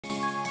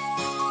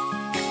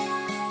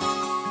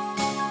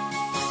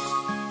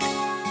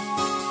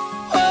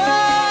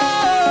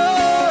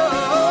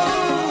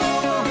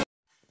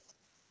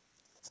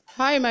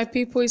Hi, my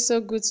people. It's so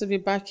good to be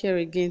back here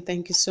again.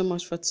 Thank you so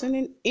much for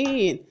tuning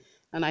in.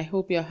 And I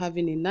hope you're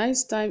having a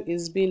nice time.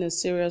 It's been a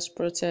serious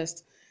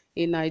protest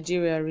in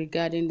Nigeria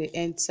regarding the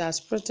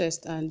NSAS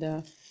protest,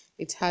 and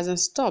it hasn't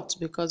stopped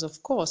because,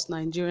 of course,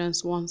 Nigerian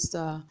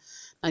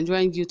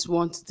youth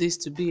want this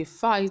to be a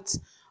fight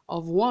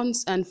of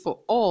once and for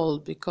all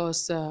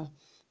because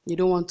you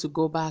don't want to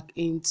go back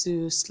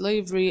into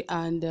slavery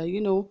and,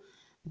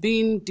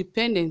 being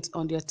dependent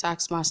on their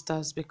tax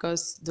masters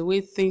because the way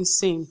things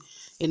seem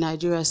in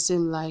Nigeria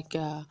seem like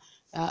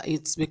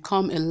it's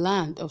become a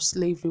land of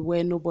slavery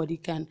where nobody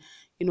can,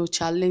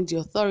 challenge the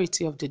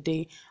authority of the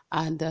day.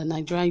 And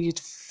Nigerian youth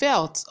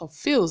felt or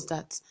feels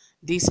that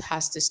this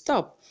has to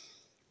stop.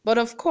 But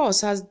of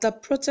course, as the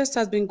protest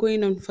has been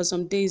going on for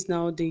some days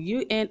now, the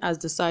UN has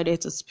decided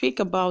to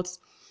speak about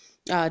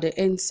the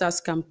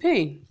NSAS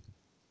campaign,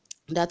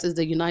 that is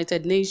the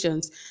United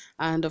Nations.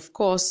 And of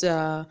course,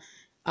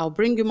 I'll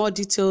bring you more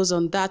details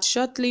on that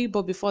shortly.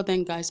 But before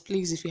then, guys,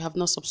 please, if you have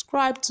not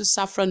subscribed to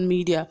Saffron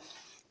Media,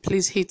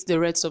 please hit the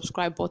red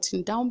subscribe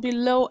button down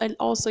below and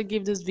also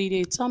give this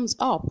video a thumbs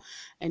up.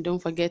 And don't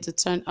forget to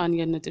turn on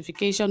your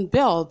notification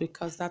bell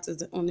because that is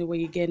the only way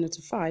you get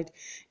notified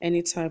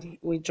anytime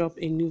we drop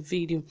a new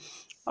video.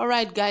 All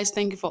right, guys,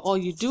 thank you for all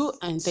you do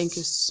and thank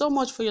you so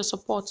much for your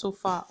support so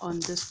far on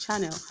this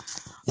channel.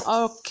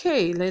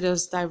 Okay, let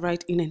us dive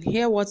right in and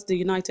hear what the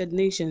United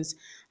Nations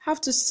have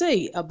to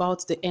say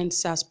about the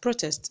NSAS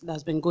protest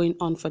that's been going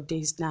on for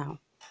days now.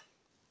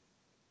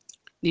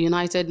 The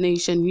United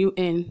Nations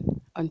UN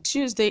on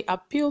Tuesday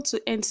appealed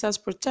to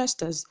NSAS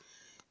protesters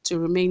to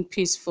remain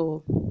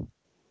peaceful.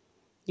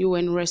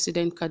 UN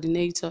resident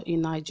coordinator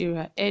in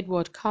Nigeria,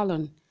 Edward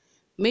Callon,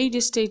 made a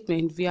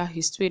statement via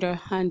his Twitter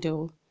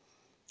handle.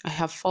 I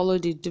have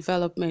followed the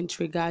development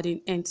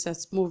regarding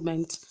NSAS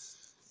movement.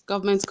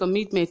 Government's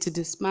commitment to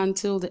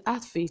dismantle the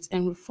outfit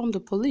and reform the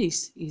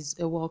police is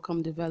a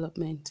welcome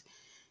development.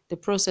 The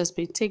process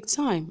may take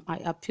time. I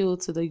appeal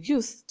to the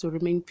youth to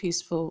remain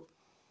peaceful.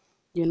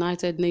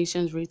 United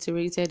Nations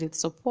reiterated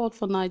its support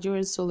for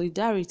Nigerian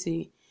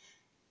solidarity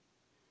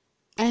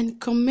and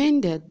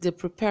commended the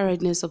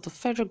preparedness of the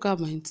federal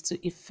government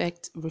to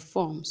effect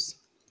reforms.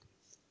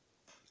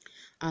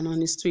 And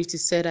on his tweet, he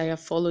said, I have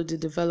followed the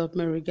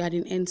development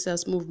regarding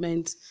NSAS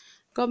movement.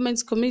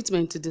 Government's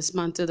commitment to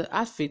dismantle the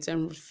outfit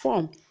and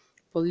reform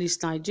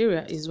police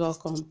Nigeria is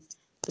welcome.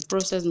 The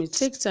process may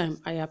take time.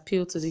 I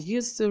appeal to the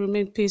youth to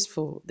remain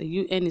peaceful. The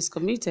UN is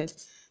committed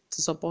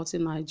to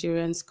supporting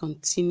Nigerians'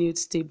 continued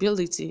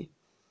stability.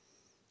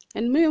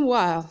 And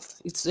meanwhile,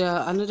 it's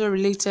another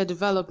related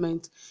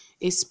development.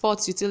 A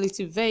sports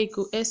utility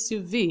vehicle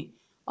SUV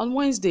on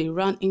Wednesday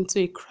ran into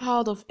a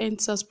crowd of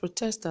NSAS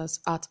protesters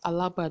at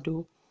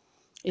Alabado,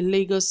 a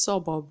Lagos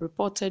suburb,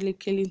 reportedly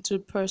killing 2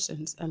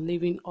 persons and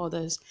leaving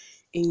others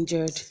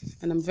injured.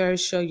 And I'm very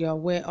sure you're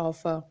aware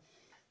of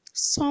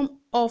some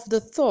of the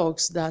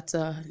thugs that,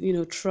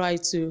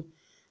 tried to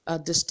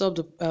disturb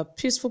the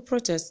peaceful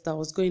protest that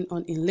was going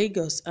on in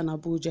Lagos and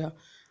Abuja.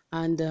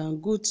 And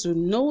good to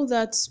know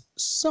that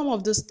some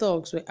of these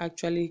thugs were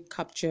actually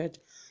captured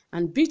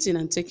and beaten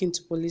and taken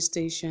to police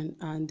station.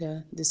 And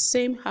the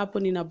same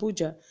happened in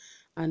Abuja.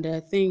 And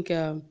I think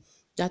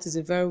that is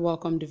a very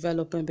welcome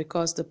development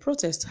because the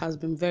protest has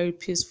been very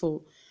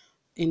peaceful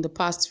in the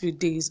past few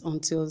days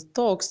until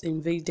thugs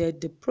invaded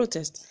the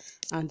protest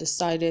and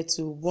decided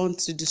to want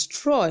to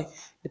destroy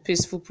the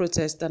peaceful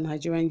protest that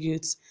Nigerian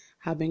youths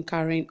have been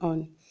carrying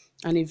on.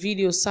 And a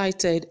video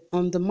cited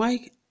on the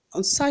mic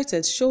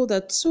cited showed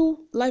that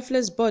 2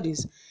 lifeless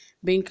bodies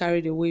being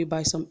carried away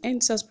by some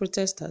NSAS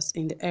protesters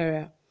in the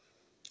area.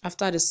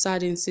 After the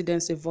sad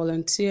incidents, a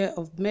volunteer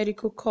of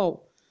medical corps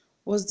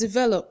was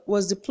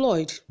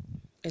deployed,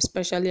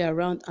 especially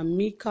around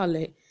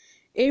Amikale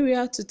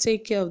area, to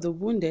take care of the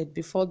wounded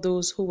before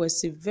those who were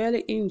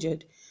severely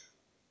injured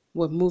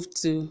were moved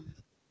to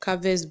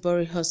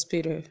Cavesbury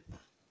Hospital.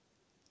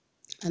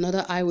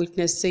 Another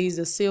eyewitness says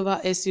the silver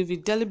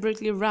SUV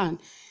deliberately ran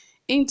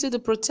into the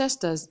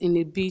protesters in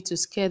a bid to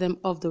scare them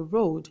off the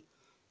road,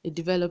 a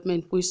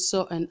development which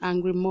saw an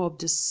angry mob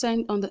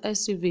descend on the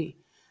SUV,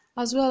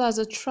 as well as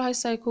a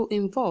tricycle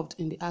involved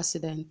in the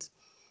accident.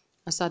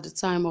 As at the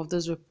time of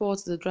this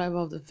report, the driver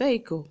of the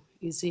vehicle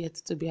is yet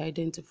to be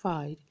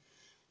identified.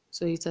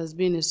 So it has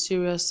been a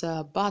serious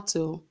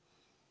battle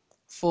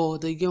for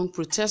the young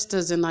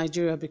protesters in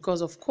Nigeria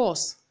because, of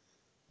course,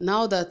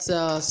 now that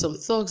some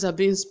thugs are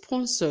being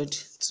sponsored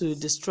to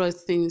destroy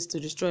things, to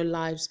destroy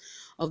lives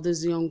of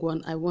this young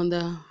one, I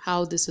wonder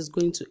how this is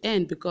going to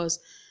end because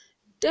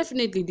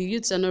definitely the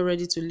youths are not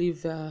ready to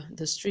leave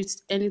the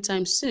streets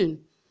anytime soon.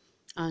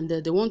 And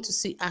they want to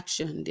see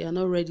action. They are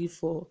not ready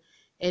for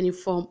any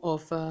form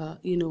of,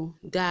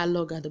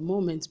 dialogue at the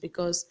moment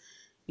because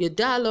your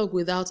dialogue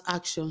without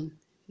action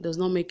does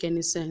not make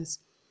any sense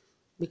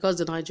because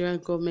the Nigerian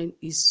government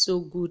is so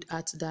good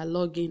at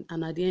dialoguing,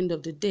 and at the end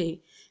of the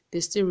day, they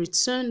still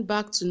return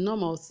back to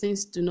normal.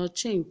 Things do not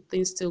change.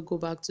 Things still go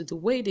back to the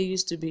way they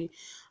used to be.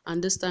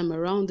 And this time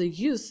around, the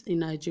youth in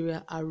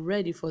Nigeria are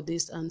ready for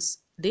this, and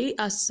they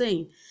are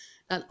saying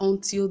And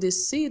until they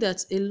see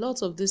that a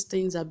lot of these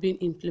things are being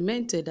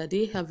implemented that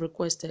they have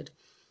requested,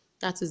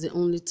 that is the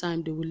only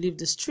time they will leave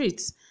the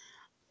streets.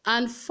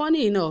 And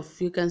funny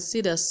enough, you can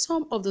see that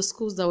some of the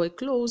schools that were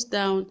closed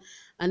down,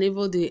 and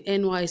even the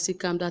NYC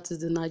camp, that is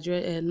the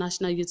Nigeria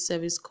National Youth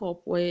Service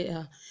Corps,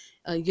 where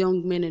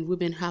young men and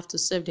women have to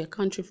serve their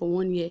country for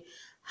 1 year,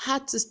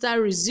 had to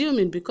start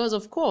resuming because,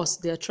 of course,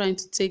 they are trying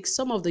to take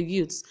some of the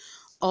youths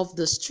off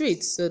the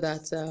streets so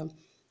that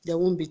there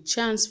won't be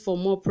chance for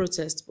more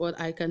protests. But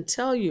I can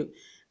tell you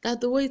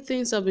that the way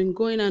things have been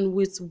going on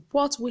with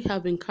what we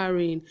have been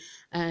carrying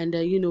and,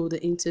 the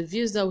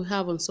interviews that we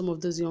have on some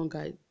of those young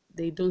guys,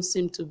 they don't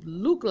seem to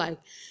look like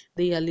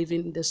they are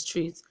living in the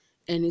streets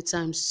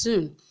anytime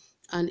soon.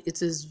 And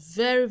it is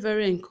very,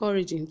 very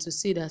encouraging to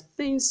see that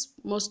things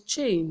must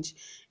change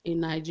in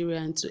Nigeria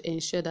and to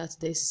ensure that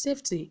there's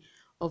safety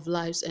of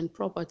lives and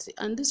property.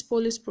 And this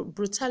police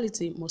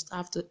brutality must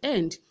have to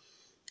end.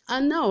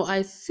 And now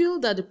I feel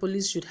that the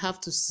police should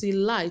have to see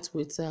light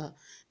with the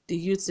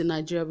youths in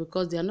Nigeria,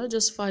 because they are not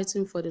just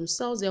fighting for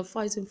themselves, they are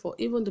fighting for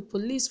even the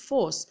police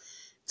force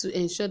to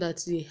ensure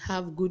that they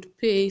have good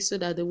pay so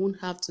that they won't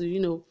have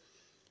to,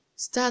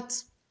 start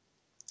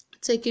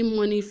taking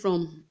money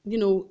from,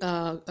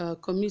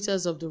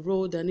 commuters of the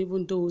road and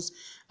even those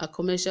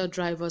commercial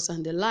drivers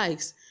and the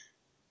likes.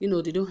 They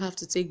don't have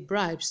to take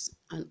bribes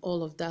and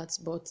all of that.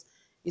 But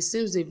it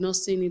seems they've not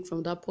seen it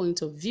from that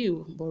point of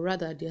view, but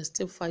rather they are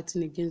still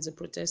fighting against the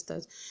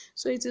protesters.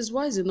 So it is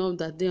wise enough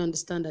that they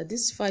understand that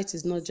this fight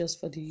is not just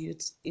for the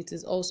youth, it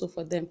is also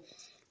for them.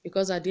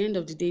 Because at the end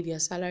of the day, their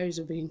salaries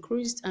will be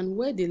increased and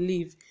where they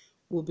live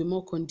will be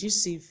more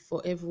conducive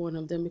for every one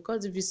of them.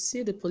 Because if you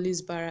see the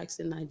police barracks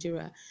in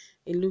Nigeria,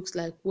 it looks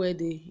like where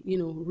they,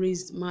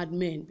 raised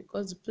madmen,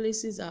 because the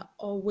places are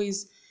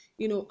always,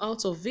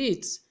 out of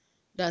it,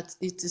 that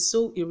it is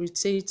so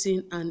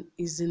irritating and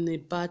is in a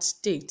bad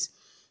state.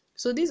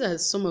 So these are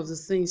some of the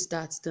things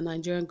that the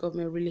Nigerian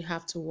government really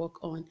have to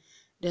work on.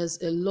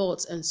 There's a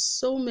lot and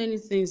so many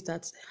things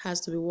that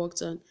has to be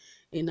worked on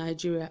in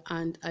Nigeria,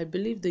 and I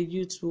believe the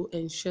youth will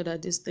ensure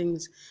that these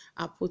things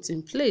are put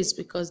in place,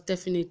 because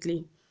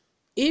definitely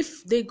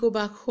if they go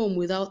back home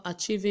without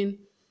achieving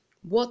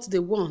what they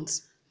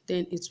want,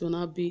 then it will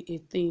not be a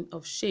thing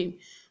of shame.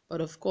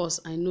 But of course,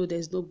 I know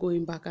there's no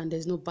going back and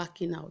there's no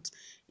backing out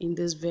in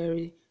this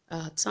very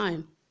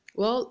time.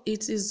 Well,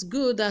 it is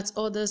good that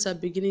others are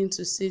beginning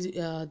to see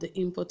the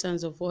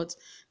importance of what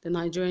the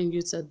Nigerian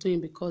youths are doing,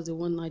 because they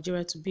want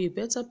Nigeria to be a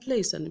better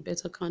place and a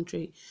better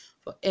country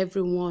for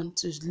everyone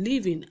to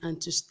live in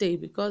and to stay.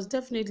 Because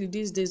definitely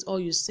these days, all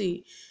you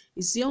see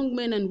is young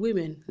men and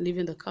women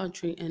leaving the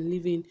country and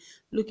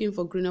looking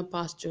for greener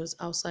pastures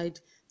outside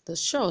the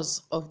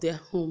shores of their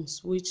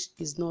homes, which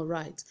is not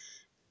right.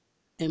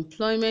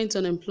 Unemployment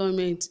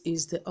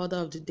is the order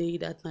of the day,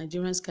 that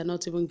Nigerians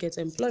cannot even get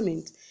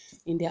employment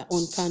in their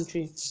own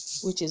country,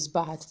 which is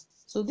bad.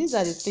 So these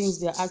are the things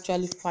they are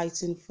actually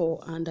fighting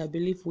for, and I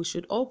believe we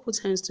should all put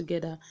hands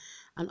together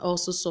and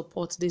also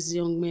support these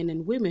young men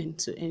and women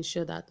to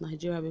ensure that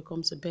Nigeria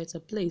becomes a better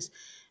place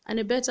and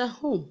a better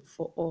home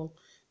for all.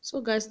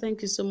 So guys,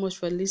 thank you so much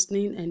for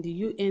listening, and the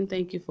UN,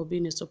 thank you for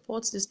being a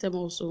support system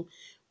also.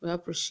 We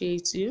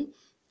appreciate you,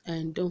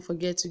 and don't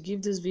forget to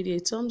give this video a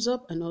thumbs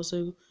up and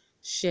also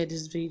share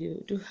this video.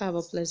 Do have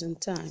a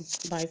pleasant time.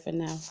 Bye for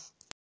now.